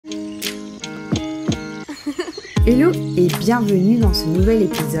Hello et bienvenue dans ce nouvel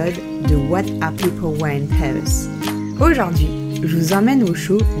épisode de What Are People Wearing Paris. Aujourd'hui, je vous emmène au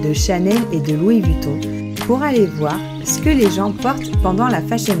show de Chanel et de Louis Vuitton pour aller voir ce que les gens portent pendant la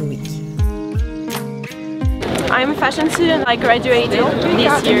Fashion Week. I'm a fashion student. I graduated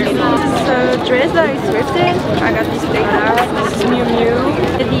this year. This is a dress that I thrifted. I got this bag. This is Miu Miu.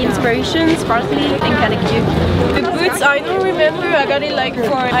 The inspiration, sparkly and kind of cute. The boots, I don't remember. I got it like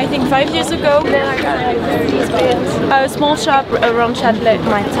for I think 5 years ago. Then I got like these pants. A small shop around Châtelet.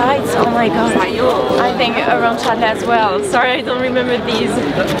 My tights, oh my god. I think around Châtelet as well. Sorry, I don't remember these.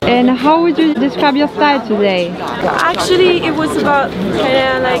 And how would you describe your style today? Actually, it was about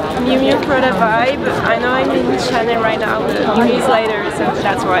kind of like Miu Miu Prada vibe. I know I'm in Chanel right now, but a few days later, so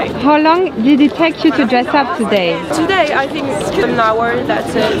that's why. How long did it take you to dress up today? Today, I think it's an hour.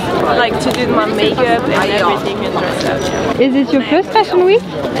 That's it. Like to do my makeup and everything and dress up. Is it your first fashion week?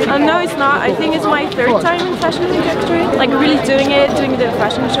 No, it's not. I think it's my third time in fashion week actually. Like really doing the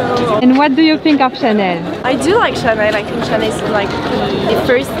fashion show. And what do you think of Chanel? I do like Chanel. I think Chanel is like the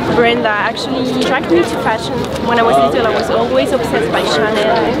first brand that actually attracted me to fashion. When I was little, I was always obsessed by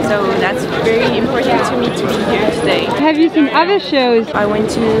Chanel, so that's very important to me to be here today. Have you seen other shows? I went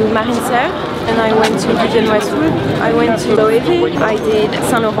to Marine Serre and I went to Vivienne Westwood. I went to Louis Vuitton. I did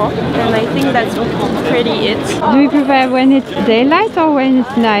Saint Laurent, and I think that's pretty it. Do you prefer when it's daylight or when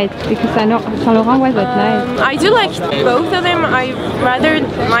it's night? Because I know Saint Laurent was at night. I do like both of them. I rather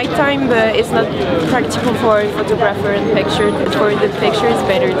nighttime, but it's not practical for a photographer and picture. For the picture, it's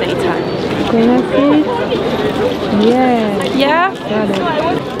better daytime. Can I see it? Yeah. Yeah. Got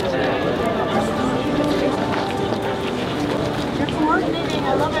it.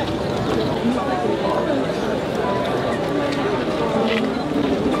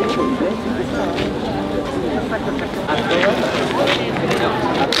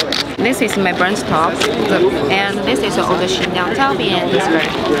 This is my brand top, and this is all the Chanel top, and it's very.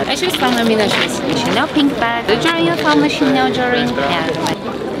 I choose from the middle shoes, the Chanel pink bag, the jewelry from the Chanel jewelry, and my.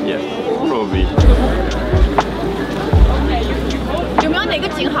 Yes, probably. 有没有哪个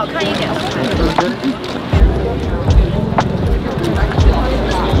景好看一点的？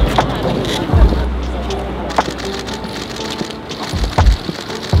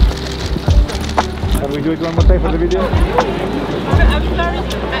 Can we do it one more time for the video?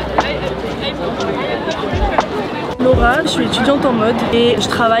 Laura, je suis étudiante en mode et je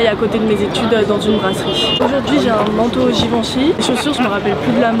travaille à côté de mes études dans une brasserie. Aujourd'hui j'ai un manteau Givenchy, les chaussures je me rappelle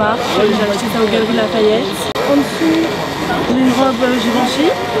plus de la marque, j'ai acheté ça aux Galeries Lafayette. En dessous j'ai une robe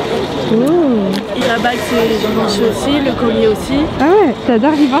Givenchy. Et la bague c'est Givenchy aussi, le collier aussi. Ah ouais,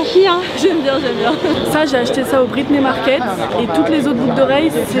 t'adores Givenchy hein? J'aime bien, j'aime bien. Ça j'ai acheté ça au Britney Market et toutes les autres boucles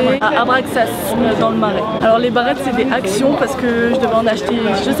d'oreilles c'est à Abraxas dans le Marais. Alors les barrettes c'est des actions parce que je devais en acheter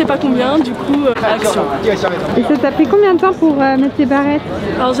je sais pas combien, du coup actions. Et ça t'a pris combien de temps pour mettre tes barrettes?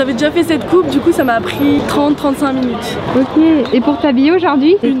 Alors j'avais déjà fait cette coupe, du coup ça m'a pris 30-35 minutes. Ok, et pour t'habiller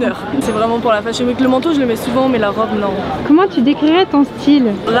aujourd'hui? 1 heure. C'est vraiment pour la fashion week. Le manteau je le mets souvent mais la robe non. Comment tu décrirais ton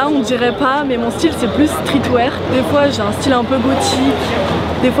style? Là on dirait pas, mais mon style c'est plus streetwear. Des fois j'ai un style un peu gothique,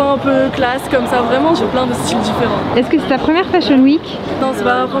 des fois un peu classe comme ça, vraiment j'ai plein de styles différents. Est-ce que c'est ta première Fashion Week? Non c'est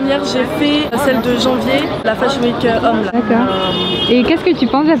pas ma première, j'ai fait celle de janvier, la Fashion Week homme là. D'accord. Et qu'est-ce que tu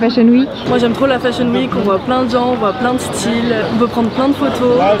penses de la Fashion Week? Moi j'aime trop la Fashion Week, on voit plein de gens, on voit plein de styles, on peut prendre plein de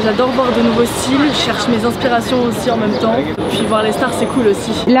photos. J'adore voir de nouveaux styles, je cherche mes inspirations aussi en même temps. Puis voir les stars c'est cool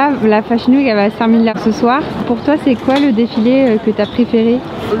aussi. Là la Fashion Week elle va se terminer là ce soir. Pour toi c'est quoi le défilé que tu as préféré?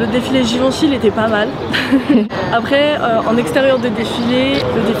 Le défilé Givenchy il était pas mal. Après en extérieur de défilé,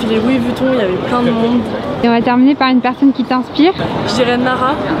 le défilé Louis Vuitton il y avait plein de monde. Et on va terminer par une personne qui t'inspire. Je dirais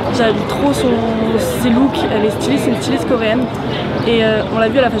Nara, j'aime trop ses looks, elle est styliste, c'est une styliste coréenne. Et on l'a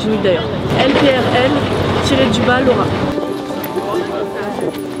vu à la Fashion Week d'ailleurs. LPRL, tiré du bas, Laura.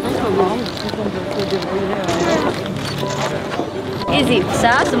 Easy. Ça,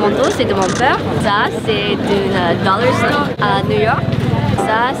 ce manteau, c'est de mon père. Ça, c'est d'une Dollar Store à New York.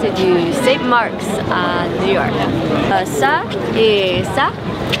 Ça, c'est du St. Mark's à New York. Ça et ça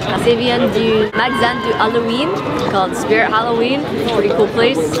vient du magasin de Halloween called Spirit Halloween. Pretty cool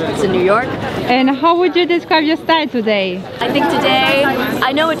place. It's in New York. And how would you describe your style today? I think today,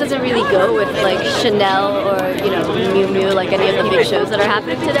 I know it doesn't really go with like Chanel or Miu Miu, like any of the big shows that are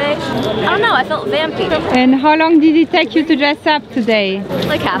happening today. I don't know, I felt vampy. And how long did it take you to dress up today?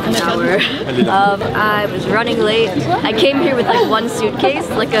 Like half an hour. I was running late. I came here with like one suitcase,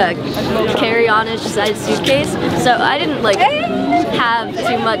 like a carry-on-ish size suitcase. So I didn't like have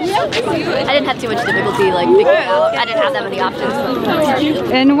too much. I didn't have too much difficulty like figuring it out. I didn't have that many options.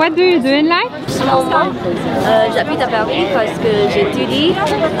 And what do you do in life? J'habite à Paris parce que j'étudie.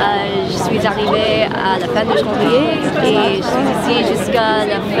 Je suis arrivée à la fin de janvier et je suis ici jusqu'à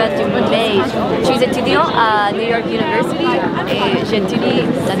la fin du mai. Je suis étudiant à New York University et j'étudie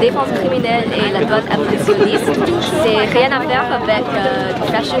la défense criminelle et la droite abolitionniste. C'est rien à faire avec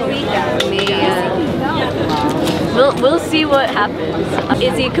Fashion Week, mais we'll see what happens.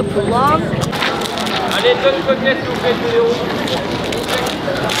 Izzy Kapulong.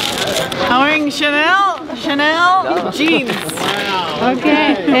 I'm wearing Chanel jeans.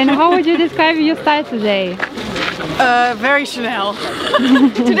 Okay. And how would you describe your style today? Very Chanel.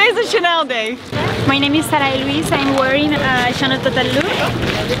 Today's a Chanel day. My name is Chanel Louis. I'm wearing Chanel Total Look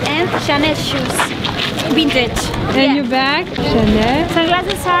and Chanel shoes, vintage. And your bag? Chanel.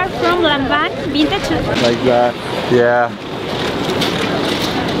 Sunglasses are from Lanvin, vintage. Like that. Yeah.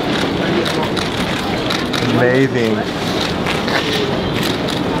 Amazing.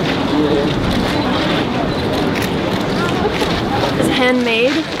 It's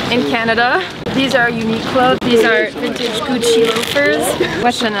handmade in Canada. These are unique clothes. These are vintage Gucci loafers.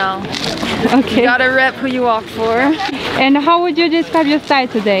 What? Chanel. Okay. You gotta rep who you walk for. And how would you describe your style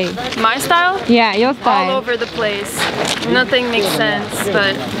today? My style? Yeah, your style. All over the place. Nothing makes sense,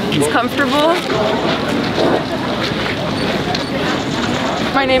 but it's comfortable.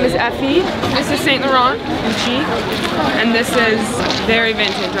 My name is Effie. This is Saint Laurent, Gucci, and this is very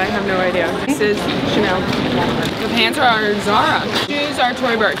vintage. I have no idea. This is Chanel. The pants are Zara. Shoes are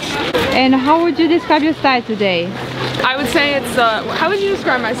Tory Burch. And how would you describe your style today? I would say it's how would you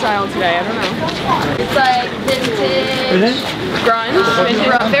describe my style today? I don't know. It's like vintage,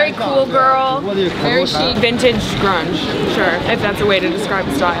 Grunge. Very cool girl. Very chic. Vintage grunge. Sure, if that's a way to describe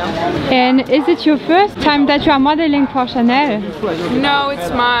the style. And is it your first time that you are modeling for Chanel? No,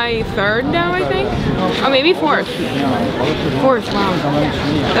 it's my third now, I think. Oh, maybe fourth. Fourth, wow.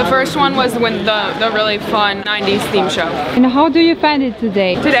 The first one was when the really fun 90s theme show. And how do you find it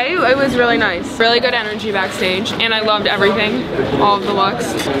today? Today, it was really nice. Really good energy backstage, and I loved everything, all of the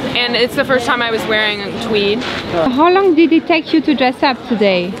looks. And it's the first time I was wearing tweed. How long did it take you to dress up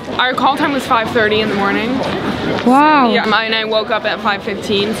today? Our call time was 5:30 in the morning. Wow. Yeah, and I woke up at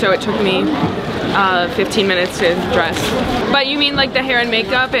 5:15, so it took me 15 minutes to dress. But you mean like the hair and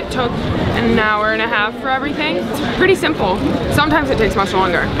makeup? It took an hour and a half for everything. It's pretty simple. Sometimes it takes much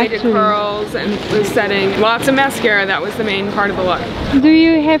longer. I did curls and was setting. Lots of mascara, that was the main part of the look. Do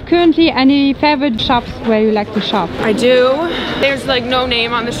you have currently any favorite shops where you like to shop? I do. There's like no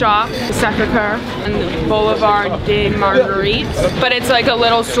name on the shop. Sacré-Cœur and the Boulevard des Marguerites. But it's like a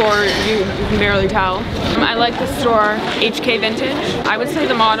little store, you can barely tell. I like the store HK Vintage. I would say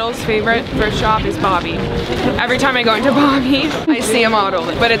the model's favorite thrift shop is Bobby. Every time I go into Bobby, I see a model,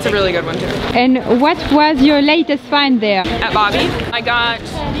 but it's a really good one too. And what was your latest find there? At Bobby, I got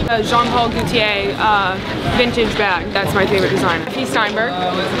a Jean-Paul Gaultier vintage bag. That's my favorite design. Effie Steinberg,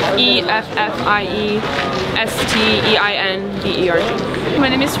 Effie-Steinberg. My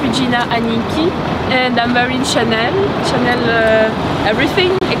name is Regina Aninki and I'm wearing Chanel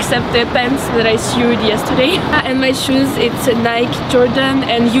everything except the pants that I sewed yesterday. And my shoes, it's a Nike, Jordan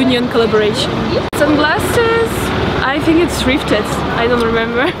and Union collaboration. Sunglasses, I think it's thrifted, I don't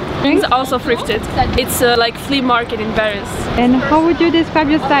remember. It's also thrifted. It's like flea market in Paris. And how would you describe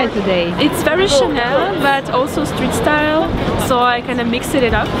your style today? It's very Chanel but also street style, so I kind of mixed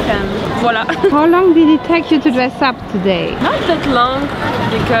it up and voila. How long did it take you to dress up today? Not that long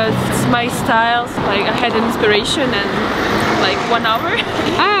because it's my style, like I had an inspiration and like 1 hour.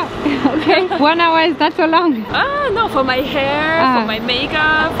 Ah, okay. 1 hour is not so long. Ah, no, for my hair, for my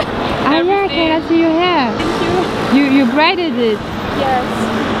makeup. Ah, yeah, okay, I see your hair. Thank you. You braided it. Yes.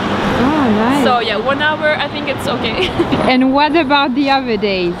 Oh, nice. So yeah, 1 hour, I think it's okay. And what about the other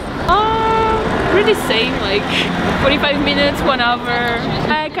days? Really same, like 45 minutes, 1 hour.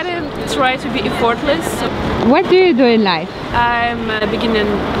 I kind of try to be effortless. What do you do in life? I'm beginning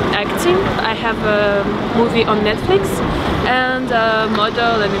acting. I have a movie on Netflix and a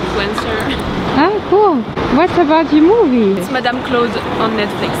model and influencer. Ah, cool. What about your movie? It's Madame Claude on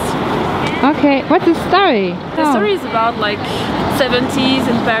Netflix. Okay, what's the story? The story is about like 70s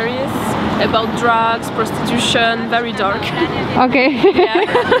in Paris, about drugs, prostitution, very dark. Okay.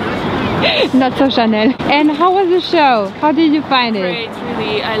 Yeah. Not so Chanel. And how was the show? How did you find it? Great,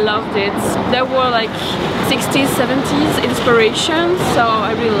 really, I loved it. There were like 60s, 70s inspirations, so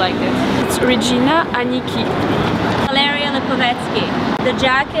I really liked it. It's Regina Aninki. Valeria Lipovetsky. The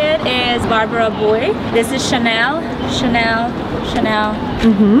jacket is Barbara Boy. This is Chanel, Chanel, Chanel.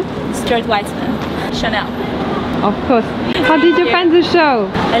 Stuart Weitzman, Chanel. of course. How did you find the show?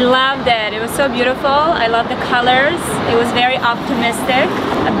 I loved it. It was so beautiful. I love the colors. It was very optimistic.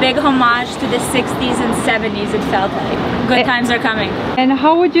 A big homage to the 60s and 70s, it felt like. Good times are coming. And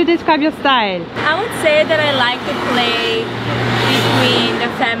how would you describe your style? I would say that I like to play between the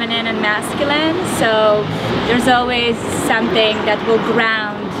feminine and masculine. So there's always something that will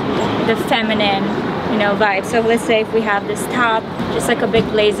ground the feminine, you know, vibe. So let's say if we have this top, just like a big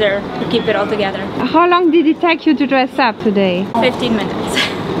blazer, to keep it all together. How long did it take you to dress up today? 15 minutes.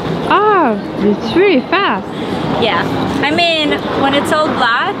 Oh, it's really fast. Yeah, I mean, when it's all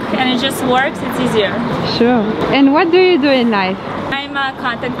black and it just works, it's easier. Sure. And what do you do in life? I'm a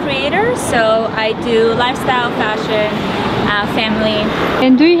content creator, so I do lifestyle, fashion, family.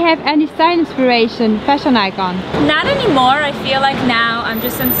 And do you have any style inspiration, fashion icon? Not anymore. I feel like now I'm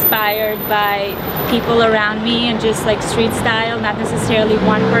just inspired by people around me and just like street style, not necessarily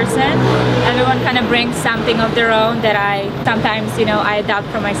one person. Everyone kind of brings something of their own that I sometimes, you know, I adopt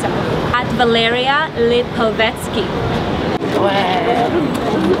for myself. At Valeria Lipovetsky.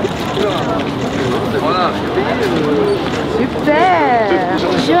 Super!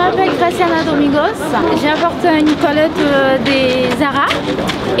 Je m'appelle Graciana Domingos, j'apporte une colette des Zara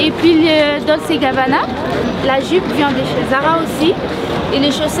et puis le Dolce Gabbana. La jupe vient de chez Zara aussi et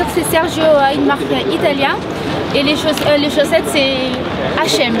les chaussettes c'est Sergio, une marque italienne, et les chaussettes c'est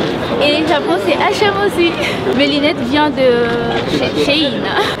H&M et les chapeaux c'est H&M aussi. Mes lunettes viennent de Shein.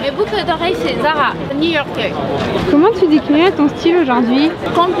 Mes boucles d'oreilles c'est Zara, New Yorker. Comment tu décrirais ton style aujourd'hui?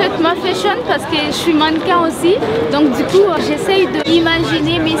 Complètement fashion parce que je suis mannequin aussi, donc du coup j'essaye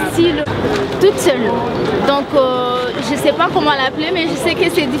d'imaginer mes styles toute seule. Donc je sais pas comment l'appeler, mais je sais que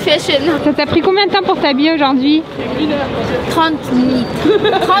c'est du fashion. Ça t'a pris combien de temps pour t'habiller aujourd'hui? 30 minutes.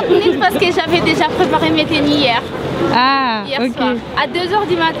 30 minutes parce que j'avais déjà préparé mes tenues hier. Ah, Hier ok. soir, à 2 h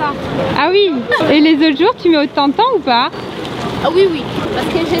du matin. Ah oui. Et les autres jours, tu mets autant de temps ou pas? Ah oui, oui, parce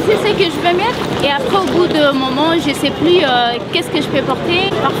que je sais ce que je vais mettre et après au bout d'un moment je sais plus qu'est-ce que je peux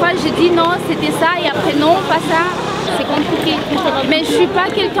porter. Parfois je dis non c'était ça et après non pas ça, c'est compliqué. Mais je suis pas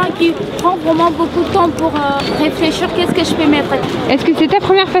quelqu'un qui prend vraiment beaucoup de temps pour réfléchir qu'est-ce que je peux mettre. Est-ce que c'est ta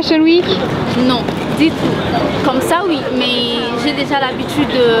première Fashion Week? Non, du tout. Comme ça oui, mais j'ai déjà l'habitude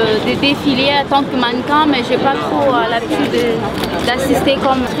de défiler en tant que mannequin, mais j'ai pas trop l'habitude d'assister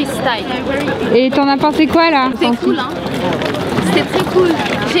comme freestyle. Et t'en as pensé quoi là? C'est cool hein. C'était très cool,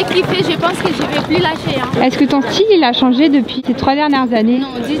 j'ai kiffé, je pense que je vais plus lâcher. Hein. Est-ce que ton style il a changé depuis ces 3 dernières années?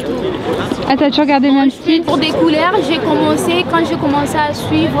 Non, du tout. Ah, t'as toujours gardé le même style? Pour des couleurs, j'ai commencé quand j'ai commencé à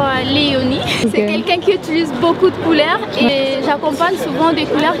suivre Léonie. Okay. C'est quelqu'un qui utilise beaucoup de couleurs et j'accompagne souvent des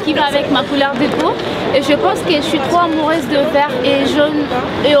couleurs qui vont avec ma couleur de peau. Et je pense que je suis trop amoureuse de vert et jaune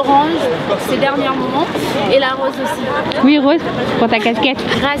et orange ces derniers moments. Et la rose aussi. Oui, rose, pour ta casquette.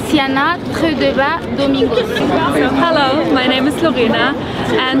 Graciana Domingos. Hello, my name is Lorena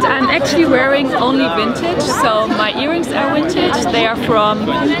and I'm actually wearing only vintage, so my earrings are vintage. They are from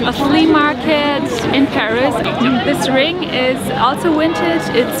a flea market in Paris. This ring is also vintage.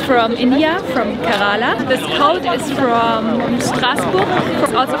 It's from India, from Kerala. This coat is from Strasbourg,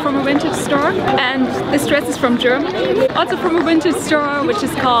 it's also from a vintage store. And this dress is from Germany, also from a vintage store which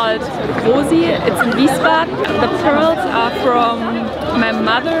is called Rosi. It's in Wiesbaden. The pearls are from my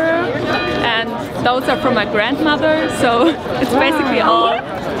mother and those are from my grandmother, so it's basically all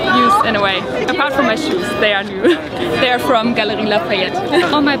used in a way. Apart from my shoes, they are new. They are from Galeries Lafayette.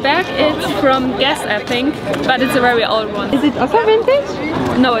 On my bag it's from Guess, I think, but it's a very old one. Is it also vintage?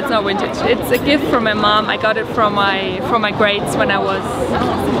 No, it's not vintage. It's a gift from my mom. I got it from my grades when I was,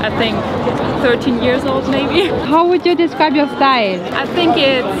 I think, 13 years old maybe. How would you describe your style? I think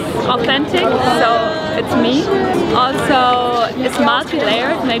it's authentic, so it's me. Also, it's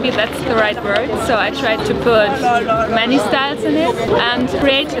multi-layered, maybe that's the right word. So I try to put many styles in it and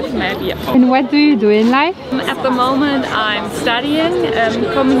creative maybe. And what do you do in life? At the moment I'm studying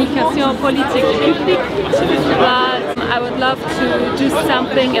communication politique et publique, but I would love to do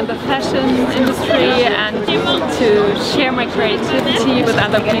something in the fashion industry and to share my creativity with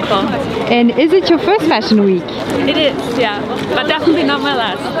other people. And is it your first Fashion Week? It is, yeah, but definitely not my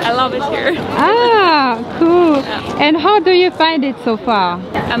last. I love it here. Ah, cool. And how do you find it so far?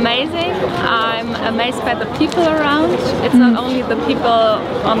 Amazing. I'm amazed by the people around. It's not only the people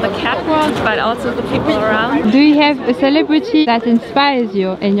on the catwalk, but also the people around. Do you have a celebrity that inspires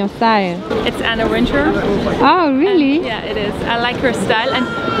you in your style? It's Anna Wintour. Oh, really? And, yeah, it is. I like her style, and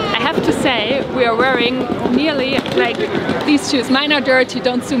I have to say we are wearing nearly like these shoes. Mine are dirty,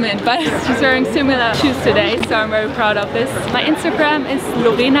 don't zoom in, but she's wearing similar shoes today, so I'm very proud of this. My Instagram is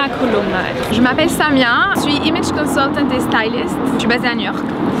Lorena Columna. Je m'appelle Samia, je suis image consultant et stylist. Je suis basée à New York.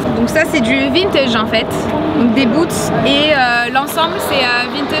 Donc ça c'est du vintage en fait, donc des boots et l'ensemble c'est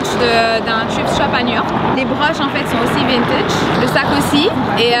vintage d'un thrift shop à New York. Les broches en fait sont aussi vintage, le sac aussi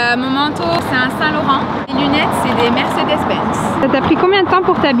et mon manteau c'est un Saint-Laurent. Les lunettes c'est des Mercedes-Benz. Ça t'a pris combien de temps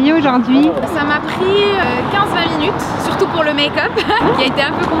pour t'habiller aujourd'hui? Ça m'a pris 15-20 minutes, surtout pour le make-up qui a été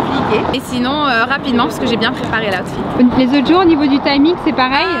un peu compliqué. Et sinon rapidement parce que j'ai bien préparé l'outfit. Les autres jours au niveau du timing c'est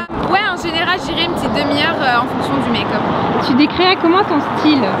pareil? Ouais, en général je dirais une petite demi-heure en fonction du make-up. Tu décrirais comment ton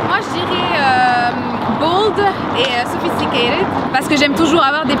style? Moi je dirais bold et sophisticated parce que j'aime toujours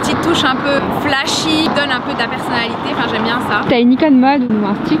avoir des petites touches un peu flashy, donne un peu de ta personnalité, enfin j'aime bien ça. T'as une icône mode ou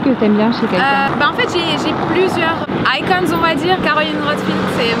un style que t'aimes bien chez quelqu'un? En fait j'ai plusieurs icons on va dire. Caroline Rothfield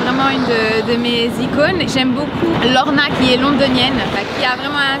c'est vraiment une de mes icônes. J'aime beaucoup Lorna qui est londonienne, qui a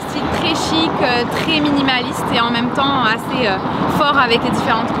vraiment un style très chic, très minimaliste et en même temps assez fort avec les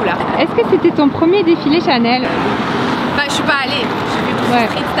différentes couleurs. Est-ce que c'était ton premier défilé Chanel? Bah, je suis pas allée, j'ai fait plus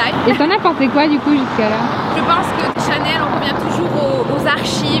street style. Et t'en as pensé quoi du coup jusqu'à là? Je pense que Chanel, on revient toujours aux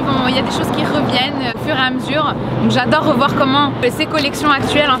archives, il y a des choses qui reviennent au fur et à mesure. Donc j'adore revoir comment ces collections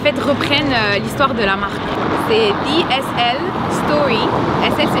actuelles en fait reprennent l'histoire de la marque. C'est DSL Story,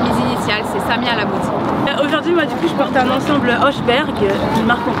 SL c'est mes initiales, c'est Samia la boutique. Aujourd'hui moi du coup je porte un ensemble Hochberg, une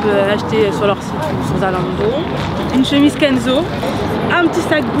marque qu'on peut acheter sur leur site ou sur Zalando. Une chemise Kenzo, un petit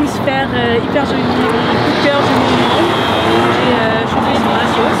sac boule sphère hyper joli, coup de cœur du moment. J'ai changé sur la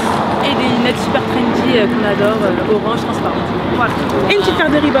sauce et des lunettes super trendy qu'on adore, orange transparente. Voilà. Et une petite paire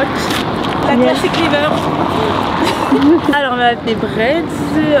de Reebok, la classique River. Alors on va des braids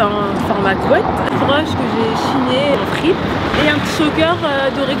en format couette, une broche que j'ai chinée en fripe et un petit choker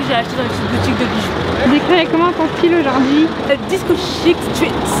doré que j'ai acheté dans une petite boutique de bijoux. Tu décrirais comment ton style aujourd'hui? Disco chic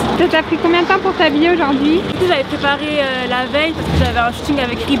street. Ça t'a pris combien de temps pour t'habiller aujourd'hui? Du coup j'avais préparé la veille parce que j'avais un shooting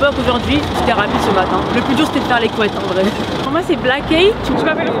avec Reebok aujourd'hui. C'était rapide ce matin. Le plus dur c'était de faire les couettes en vrai. Pour moi c'est Black Kate. Je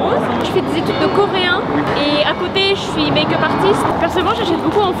m'appelle Rose. Je fais des études de coréen et à côté je suis make-up artiste. Personnellement j'achète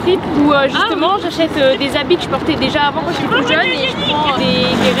beaucoup en fripe où justement j'achète des habits que je portais déjà avant quand j'étais plus jeune et je prends des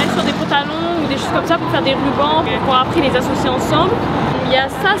raies sur des pantalons ou des choses comme ça pour faire des rubans pour après les associer ensemble. Il y a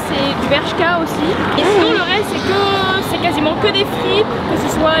ça, c'est du Bershka aussi. Et sinon le reste c'est quasiment que des fripes, que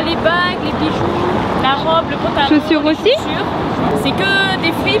ce soit les bagues, les bijoux, la robe, le pantalon. Chaussures aussi? C'est que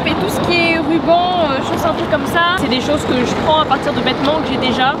des fripes et tout ce qui est ruban, choses un peu comme ça. C'est des choses que je prends à partir de vêtements que j'ai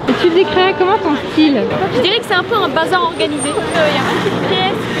déjà. Et tu décrirais comment ton style? Je dirais que c'est un peu un bazar organisé. Il y a plein de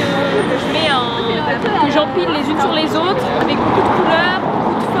pièces que je mets que j'empile les unes sur les autres avec beaucoup de couleurs,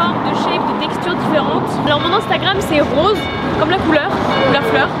 beaucoup de formes, de shapes, de textures différentes. Alors mon Instagram c'est rose, comme la couleur, ou la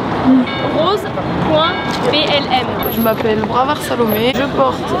fleur. rose.blm. Je m'appelle Bravard Salomé, je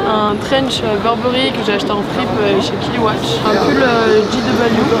porte un trench Burberry que j'ai acheté en fripe chez Kiliwatch, un pull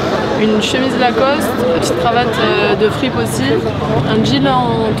GW, une chemise Lacoste, une petite cravate de fripe aussi, un jean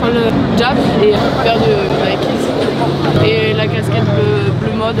en toile Jap et une paire de Nikes et la casquette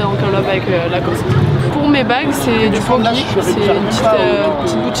bleu mode en collab avec Lacoste. Pour mes bagues, c'est du Poggy, c'est une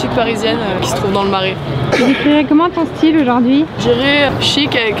petite boutique parisienne qui se trouve dans le Marais. Tu décrirais comment ton style aujourd'hui? Je dirais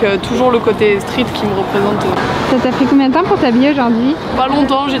chic avec toujours le côté street qui me représente. Ça t'a pris combien de temps pour t'habiller aujourd'hui? Pas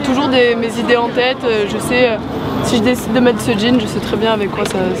longtemps, j'ai toujours mes idées en tête, je sais si je décide de mettre ce jean, je sais très bien avec quoi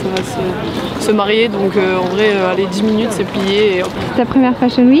ça va se marier, donc en vrai, allez 10 minutes c'est plié. Et... C'est ta première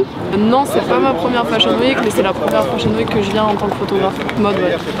Fashion Week? Non, c'est pas ma première Fashion Week, mais c'est la première Fashion Week que je viens en tant que photographe mode,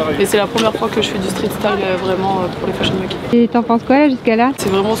 ouais. Et c'est la première fois que je fais du street style vraiment pour les Fashion Week. Et t'en penses quoi là jusqu'à là? C'est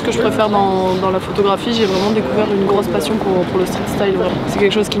vraiment ce que je préfère dans la photographie, j'ai vraiment découvert une grosse passion pour le street style, vraiment. C'est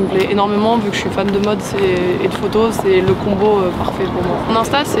quelque chose qui me plaît énormément, vu que je suis fan de mode et de photos, c'est le combo parfait pour moi. Mon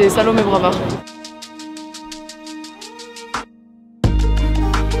Insta c'est Salomé Bravard.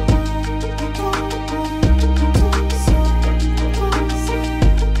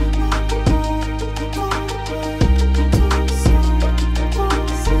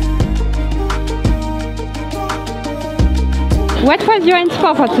 What was your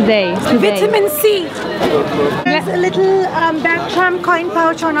inspo for today? Vitamin C. There's a little Bertram coin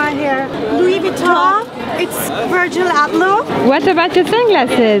pouch on our hair. Louis Vuitton. It's Virgil Abloh. What about your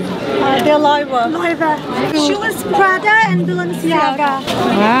sunglasses? They're Loiva. Shoes Prada and Balenciaga.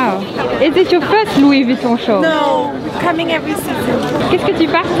 Wow. Is it your first Louis Vuitton show? No, coming every season. Qu'est-ce que tu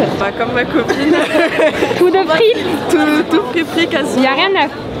portes? Bah, comme ma copine. Tout de fripe? Tout friperie quasi. Il n'y a rien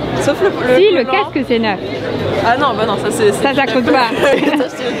neuf. Sauf le casque c'est neuf. Ah non, bah non, ça c'est... Ça compte pas. Ça je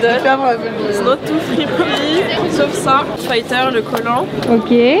te donne. Sinon tout friperie, sauf ça. Fighter, le collant.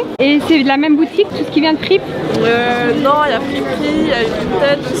 Ok. Et c'est de la même boutique, tout ce qui vient de fripe? Non, il y a friperie, il y a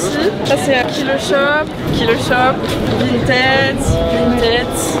Vinted aussi. Ça c'est Kilo Shop, Vinted.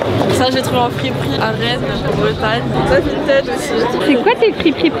 Ça j'ai trouvé en friperie à Rennes, en Bretagne. Ça Vinted aussi. C'est quoi tes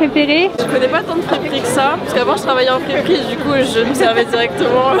friperies préférées? Je connais pas tant de friperies que ça, parce qu'avant je travaillais en friperie, du coup je me servais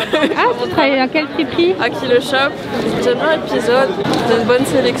directement. Ah, tu travaillais dans quelle friperie? À Kilo Shop. J'aime bien l'épisode, il y a une bonne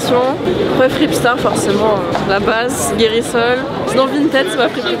sélection. Après Fripstar forcément, la base, Guérissol. Sinon Vinted c'est ma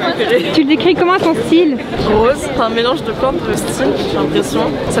friperie préférée. Tu le décris comment ton style? Rose, c'est un mélange de plein de styles, j'ai l'impression.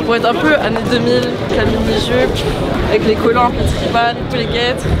 Ça pourrait être un peu années 2000, la mini-jupe, avec les collants un peu tribal, un peu les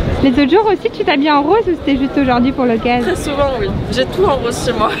guêtres. Les autres jours aussi tu t'habilles en rose ou c'était juste aujourd'hui pour l'occasion? Très souvent oui. J'ai tout en rose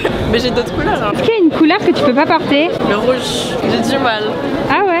chez moi, mais j'ai d'autres couleurs. Hein. Est-ce qu'il y a une couleur que tu peux pas porter? Le rouge, j'ai du mal.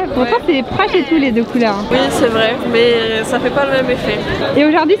 Ah ouais, pourtant c'est proche et tout les deux couleurs. Oui c'est vrai, mais ça fait pas le même effet. Et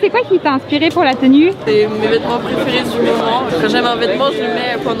aujourd'hui c'est quoi qui t'a inspiré pour la tenue? C'est mes vêtements préférés du moment. Quand j'aime un vêtement je le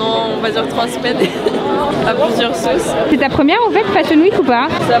mets pendant on va dire 3 semaines à plusieurs sauces. C'est ta première en fait Fashion Week ou pas?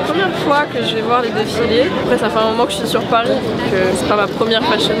 C'est la première fois que je vais voir les défilés. Après ça fait un moment que je suis sur Paris, donc c'est pas ma première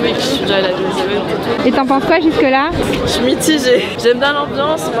Fashion Week, je suis déjà allée à des événements. Et t'en penses quoi jusque là? Je suis mitigée. J'aime bien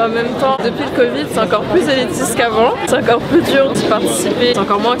l'ambiance, mais en même temps, depuis le Covid, c'est encore plus élitiste qu'avant. C'est encore plus dur d'y participer, c'est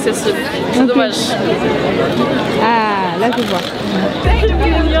encore moins accessible. C'est dommage. Ah, là je vois.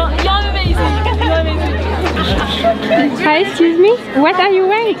 Hi, excuse me. What are you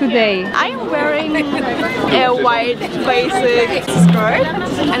wearing today? I'm wearing a white basic skirt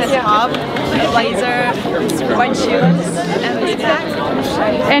and a top, blazer, white shoes, and a tag.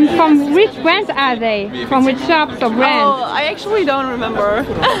 And from which brand are they? From which shops or brands? Oh, I actually don't remember.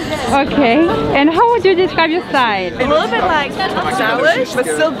 Okay. And how would you describe your style? A little bit like stylish, but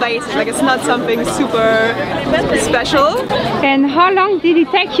still basic. Like it's not something super special. And how long did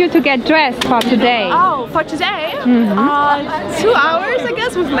it take you to get dressed for today? Oh, for today? 2 hours, I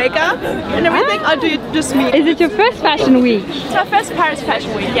guess, with makeup and everything. I'll do just me. Is it your first Fashion Week? It's my first Paris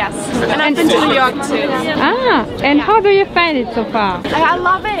Fashion Week, yes. And I've been to New York too. Ah, and how do you find it so far? I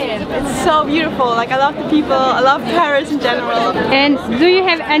love it. It's so beautiful. Like I love the people. I love Paris in general. And do you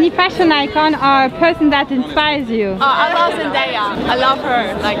have any fashion icon or a person that inspires you? Oh, I love Zendaya. I love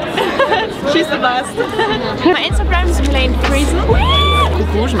her. Like she's the best. My Instagram is Elaine Friesen.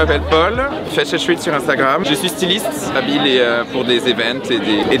 Coucou, je m'appelle Paul, Fashion Street sur Instagram. Je suis styliste, habille pour des events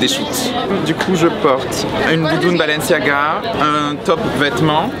et des shoots. Du coup, je porte une doudoune Balenciaga, un top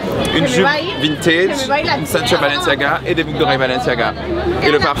vêtement, une jupe vintage, une ceinture Balenciaga et des boucles d'oreilles Balenciaga.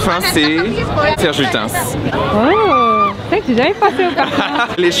 Et le parfum, c'est Serge Lutens. Oh, c'est vrai que j'ai jamais pensé au parfum.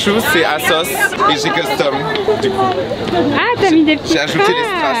 Les shoes, c'est Asos et j'ai custom. Du coup, ah, t'as mis des petits j'ai ajouté les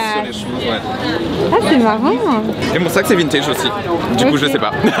strass sur les shoes. Ouais. Ah, c'est marrant. Et mon sac, c'est vintage aussi. Du coup, je sais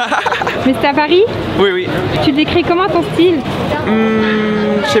pas. Mais c'est à Paris? Oui, oui. Tu décris comment ton style?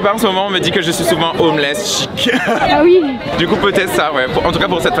 Je sais pas, en ce moment, on me dit que je suis souvent homeless, chic. Ah oui. Du coup, peut-être ça, ouais. En tout cas,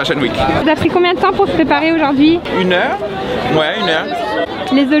 pour cette Fashion Week. T'as pris combien de temps pour se préparer aujourd'hui? 1 heure? Ouais, 1 heure.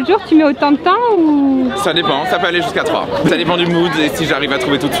 Les autres jours, tu mets autant de temps ou? Ça dépend, ça peut aller jusqu'à 3. Ça dépend du mood et si j'arrive à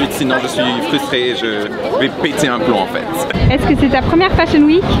trouver tout de suite, sinon je suis frustré et je vais péter un plomb en fait. Est-ce que c'est ta première Fashion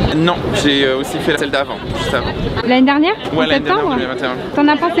Week? Non, j'ai aussi fait celle d'avant, juste avant. L'année dernière? Ouais, l'année dernière, 2021. T'en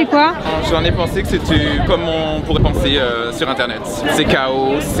as pensé quoi? J'en ai pensé que c'était comme on pourrait penser sur internet. C'est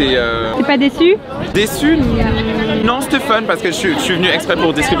chaos, c'est... T'es pas déçu? Déçu? Non, c'était fun parce que je suis venu exprès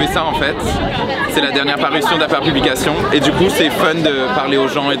pour distribuer ça en fait. C'est la dernière parution de la publication et du coup c'est fun de parler aux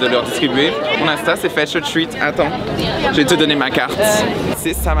gens et de leur distribuer. Mon Insta c'est Fashion Street. Attends, je vais te donner ma carte.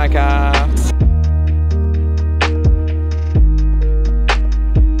 C'est ça ma carte.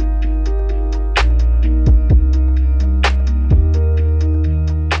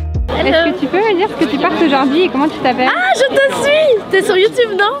 Est-ce que tu peux me dire ce que tu portes aujourd'hui et comment tu t'appelles? Ah, je te suis! T'es sur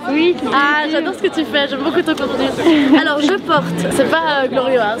YouTube, non? Oui. Ah, j'adore ce que tu fais, j'aime beaucoup ton contenu. Alors, je porte, c'est pas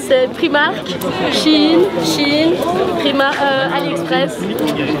glorieux, hein, c'est Primark, Shein, Primark, AliExpress.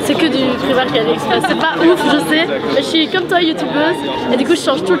 C'est que du Primark et AliExpress. C'est pas ouf, je sais, mais je suis comme toi, youtubeuse, et du coup, je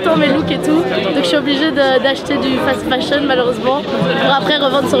change tout le temps mes looks et tout. Donc, je suis obligée d'acheter du fast fashion, malheureusement, pour après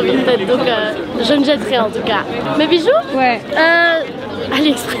revendre sur Vinted. Donc, je ne jette rien en tout cas. Mes bijoux? Ouais.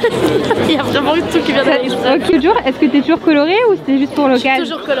 AliExpress. Il y a vraiment tout qui vient d'AliExpress. Ok, toujours. Est-ce que tu es toujours colorée ou c'était juste pour l'occasion? Je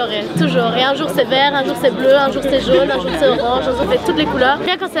suis toujours colorée, toujours. Et un jour c'est vert, un jour c'est bleu, un jour c'est jaune, un jour c'est orange, un jour c'est toutes les couleurs.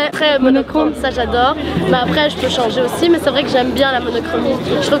 Bien quand c'est très monochrome, ça j'adore. Mais après je peux changer aussi, mais c'est vrai que j'aime bien la monochromie.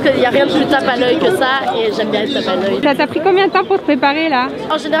 Je trouve qu'il n'y a rien de plus tape à l'œil que ça et j'aime bien être tape à l'œil. Ça t'a pris combien de temps pour te préparer là?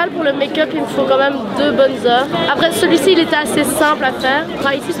 En général pour le make-up il me faut quand même 2 bonnes heures. Après celui-ci il était assez simple à faire.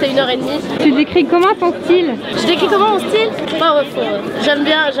 Enfin, ici c'était 1h30. Tu décris comment ton style? Je décris comment mon style? J'aime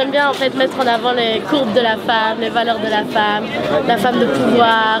bien en fait mettre en avant les courbes de la femme, les valeurs de la femme de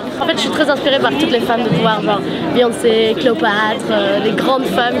pouvoir. En fait je suis très inspirée par toutes les femmes de pouvoir, genre Beyoncé, Cléopâtre, les grandes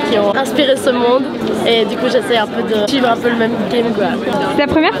femmes qui ont inspiré ce monde. Et du coup j'essaie un peu de suivre un peu le même game quoi. C'est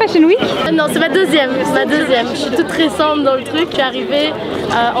ta première Fashion Week? Non, c'est ma deuxième. Je suis toute récente dans le truc. Je suis arrivée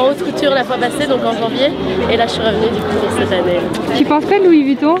en haute couture la fois passée, donc en janvier. Et là je suis revenue du coup pour cette année. Tu penses quoi de Louis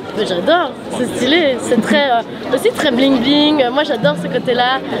Vuitton? J'adore, c'est stylé, c'est très aussi très bling bling. Moi j'adore ce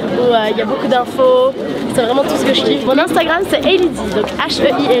côté-là où il y a beaucoup d'infos. C'est vraiment tout ce que je kiffe. Mon Instagram c'est Hailey, donc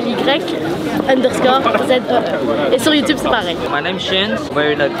HEILY__ZEE. Et sur YouTube c'est pareil. My name is Shin.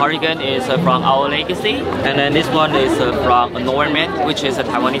 Where the cardigan is from Our Legacy, and then this one is from Norman, which is a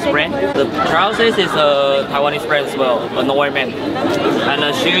Taiwanese brand. The trousers is a Taiwanese brand as well, a Norman. And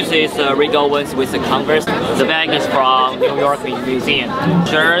the shoes is Regal ones with the Converse. The bag is from New York Museum.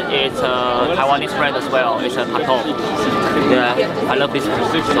 Shirt is a Taiwanese brand as well. It's a Tato. Yeah, I love this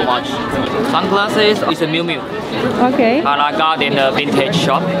so much. Sunglasses is a Miu Miu. Okay. And I got in a vintage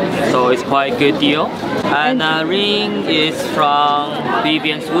shop, so it's quite a good deal. And ring is from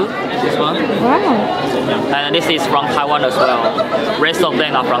Vivian's Wu, this one. Wow. And this is from Taiwan as well. Rest of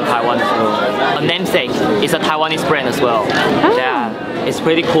them are from Taiwan as well. A namesake is a Taiwanese brand as well. Ah. Yeah, it's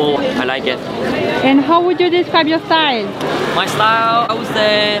pretty cool. I like it. And how would you describe your style? My style, I would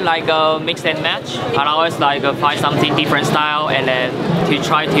say like a mix and match. I always like find something different style and then to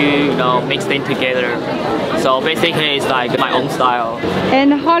try to mix them together. So basically it's like my own style.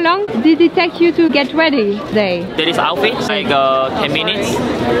 And how long did it take you to get ready today? This outfit like 10 minutes.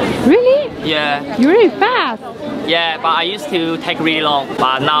 Really? Yeah. You're really fast. Yeah, but I used to take really long.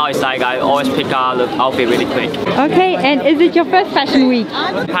 But now it's like I always pick out the outfit really quick. Okay, and is it your first Fashion Week?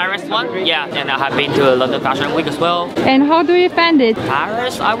 Paris one? Yeah, and I have been to London Fashion Week as well. And how do you find it?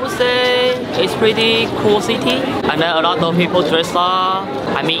 Paris, I would say it's pretty cool city. And then a lot of people dress up.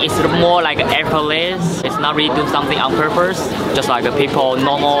 I mean, it's more like effortless. It's not really doing something on purpose. Just like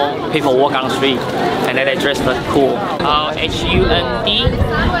normal people walk on the street and then they dress cool. HUND,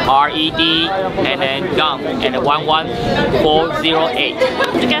 RED, and then GUM, and 11408.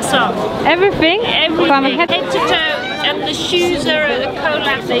 Guess what? Everything? From Head to toe. And the shoes are a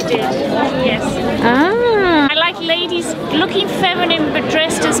collab they did. Yes. Ah. I like ladies looking feminine but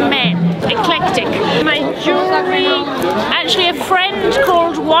dressed as men. Eclectic. My jewelry. Actually, a friend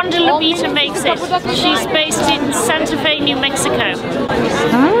called Wanda Levita makes it. She's based in Santa Fe, New Mexico.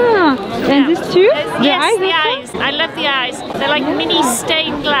 Ah. And this too? Yes, the eyes. I love the eyes. They're like mini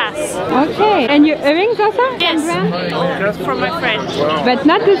stained glass. Okay. And your earrings also? Yes. From my friend. But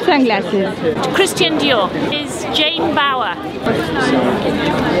not the sunglasses. Christian Dior is Jane Bauer.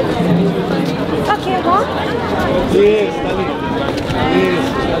 Okay, huh? Yes,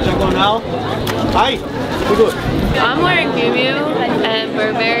 check on now. Hi, we're good. I'm wearing Miu Miu and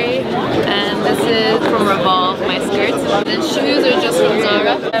Burberry, and this is from Revolve, my skirts. The shoes are just from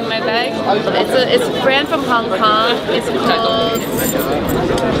Zara. And my bag, it's a brand from Hong Kong. It's called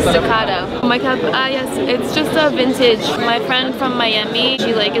Staccato. My cap, yes, it's just a vintage. My friend from Miami,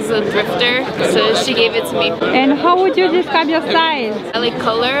 she is a thrifter, so she gave it to me. And how would you describe your style? I like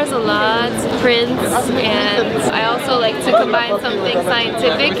colors a lot, prints, and I also like to combine something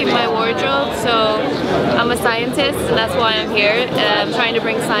scientific in my wardrobe. So I'm a scientist, and that's why I'm here. I'm trying to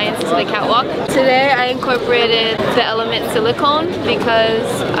bring science to the catwalk. Today I incorporated the element silicone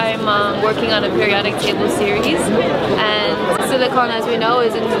because I'm working on a periodic table series, and silicone, as we know,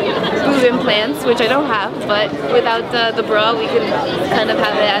 is in boob implants, which I don't have, but without the bra we can kind of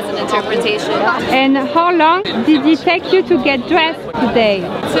have it as an interpretation. And how long did it take you to get dressed today?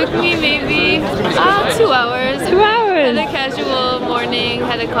 It took me maybe 2 hours. 2 hours? Had a casual morning,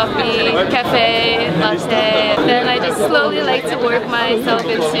 had a coffee, cafe, latte. Then I just slowly like to work myself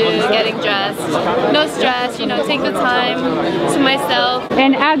into getting dressed. No stress, take the time to myself.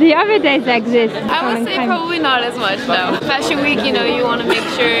 And are the other days like this? I would say probably not as much, no. Fashion week, you want to make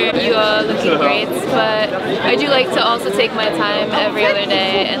sure you are looking great, but I do like to also take my time every other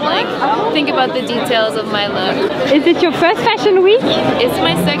day and think about the details of my look. Is it your first Fashion Week? It's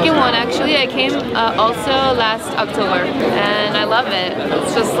my second one actually. I came also last October and I love it. it.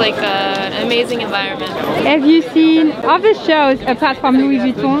 It's just like an amazing environment. Have you seen other shows apart from Louis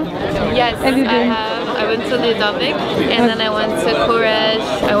Vuitton? Yes, have you been? I have. I went to Ludovic, and then I went to Courage.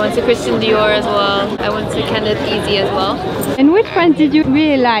 I went to Christian Dior as well. I went to Kenneth Easy as well. And which one did you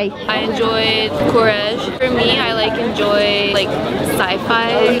really like? I enjoyed Courage. For me, I enjoy like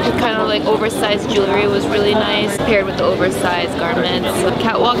sci-fi, kind of like oversized jewelry was really nice paired with the oversized garments. So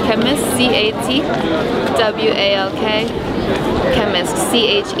Catwalk Chemist, C-A-T-W-A-L-K. Chemist,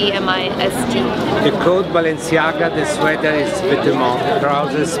 C-H-E-M-I-S-T. The coat Balenciaga, the sweater is Vêtements, the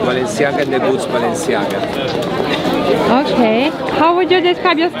trousers Balenciaga, and the boots Balenciaga. Okay. How would you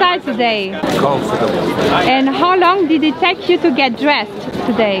describe your style today? Comfortable. And how long did it take you to get dressed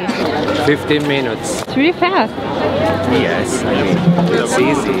today? 15 minutes. It's really fast. Yes, I mean, it's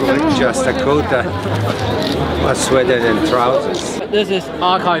easy. Just a coat, a sweater and trousers. This is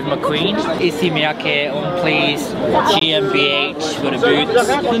Archive McQueen. Ici Miyake on please. GmbH for the boots.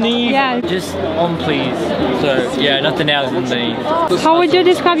 Underneath, yeah, just on please. So yeah, nothing else underneath. How would you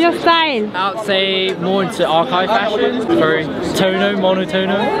describe your style? I'd say more into archive fashion, very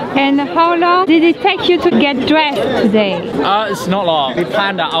monotono. And how long did it take you to get dressed today? It's not long. We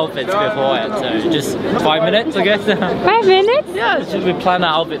planned our outfits beforehand, so just 5 minutes, I guess. 5 minutes? Yeah, we planned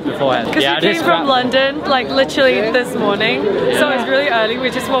our outfits beforehand. Because we came from London, like literally this morning, so it's really early. We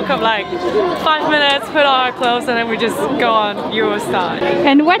just woke up like 5 minutes, put on our clothes, and then we just go on Eurostyle.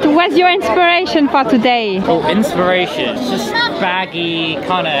 And what was your inspiration for today? Oh, inspiration. It's just baggy,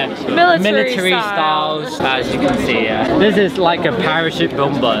 kind of military styles, as you can see. This is like a parachute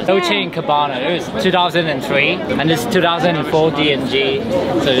bomber. Dolce & Gabbana. It was 2003, and this is 2004 D&G.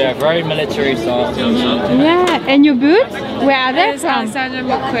 So they're very military style. Yeah, and your boots? Where are they from? Alexander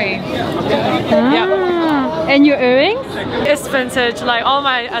McQueen. Ah. And your earrings? It's vintage, like all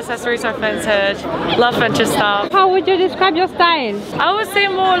my accessories are vintage. Love vintage stuff. How would you describe your style? I would say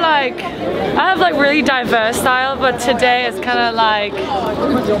more like, I have like really diverse style, but today it's kind of like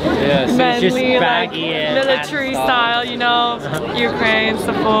so manly, it's just baggy, like military style, you know, Ukraine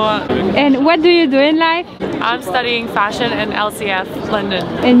support. And what do you do in life? I'm studying fashion in LCF, London.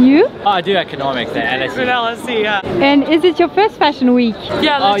 And you? Oh, I do economics at LSE. With LSE, yeah. And is it your first fashion week?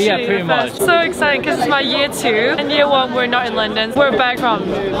 Yeah, oh yeah, pretty much. So exciting because it's my year 2 and year 1 we're not in London. We're back from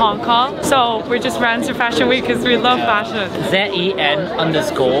Hong Kong, so we just ran to fashion week because we love fashion.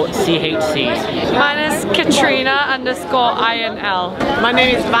 ZEN_CHC. Mine is Katrina_INL. My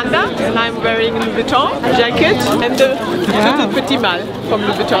name is Vanda and I'm wearing Louis Vuitton jacket and the Petit Mal from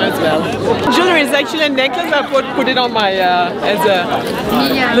Louis Vuitton as well. Jewelry is actually a necklace. I put it on my as a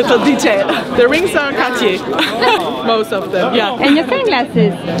little detail. The rings are Cartier, most of them. Yeah. And your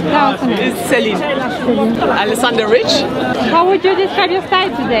sunglasses? It's Celine. Alessandra Rich. How would you describe your style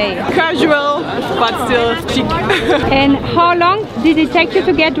today? Casual, but still chic. And how long did it take you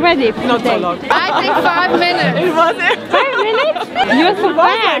to get ready today? Not so long. I think 5 minutes. It was it. 5 minutes? You're so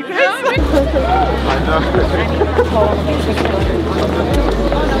fast.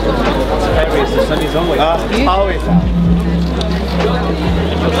 The sun is always always out.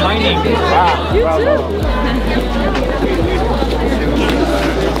 Shining. Wow. You too.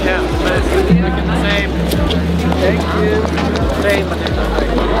 Yeah, same. Thank you. Same.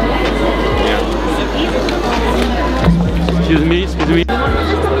 Excuse me, excuse me.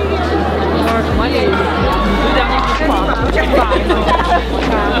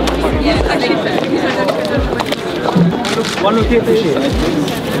 One look here, please.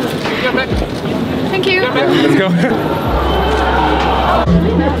 Thank you. Let's go.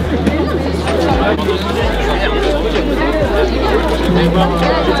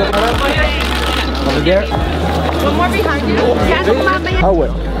 Over there. One more behind you. Ah ouais,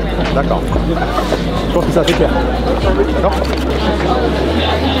 d'accord. Je pense que ça c'est clair. D'accord.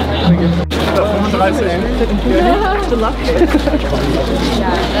 Good luck.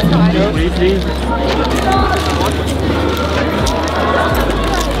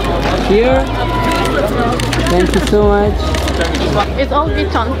 Here. Thank you so much. It's all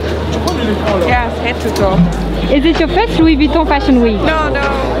Vuitton. Yes, head to toe. Is it your first Louis Vuitton Fashion Week? No,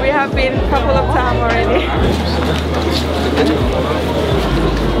 we have been a couple of times already.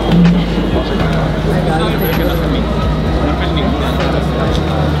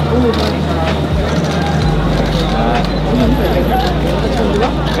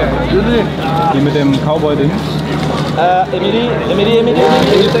 Die mit dem Cowboy-Ding. Emily,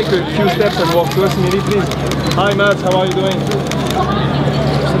 can you take a few steps and walk to us, Emily, please? Hi, Matt, how are you doing?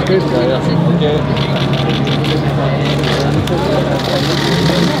 Good, yeah. Okay.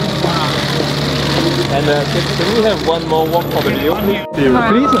 And can we have one more walk for the video, please?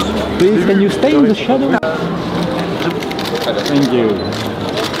 Please, can you stay in the shadow? Thank you.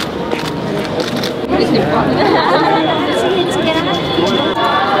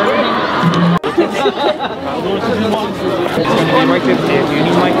 Do you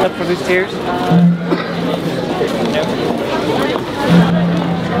need my clip for these tears?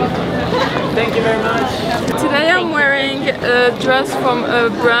 Thank you very much. Today I'm wearing a dress from a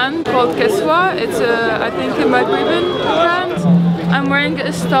brand called Keswa. It's I think a Maghrebin brand. I'm wearing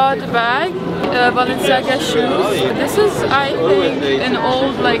a stud bag, Balenciaga shoes. This is, I think, an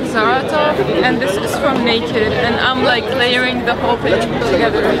old like Zara top, and this is from Naked, and I'm like layering the whole thing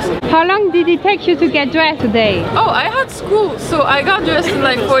together. How long did it take you to get dressed today? Oh, I had school, so I got dressed in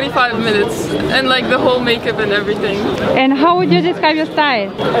like 45 minutes, and like the whole makeup and everything. And how would you describe your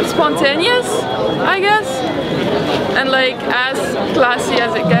style? Spontaneous, I guess, and like as classy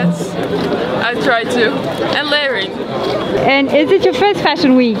as it gets. I try to, and layering. And is it your first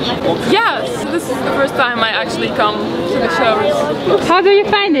fashion week? Yes, this is the first time I actually come to the shows. How do you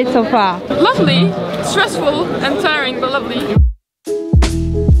find it so far? Lovely, stressful and tiring, but lovely.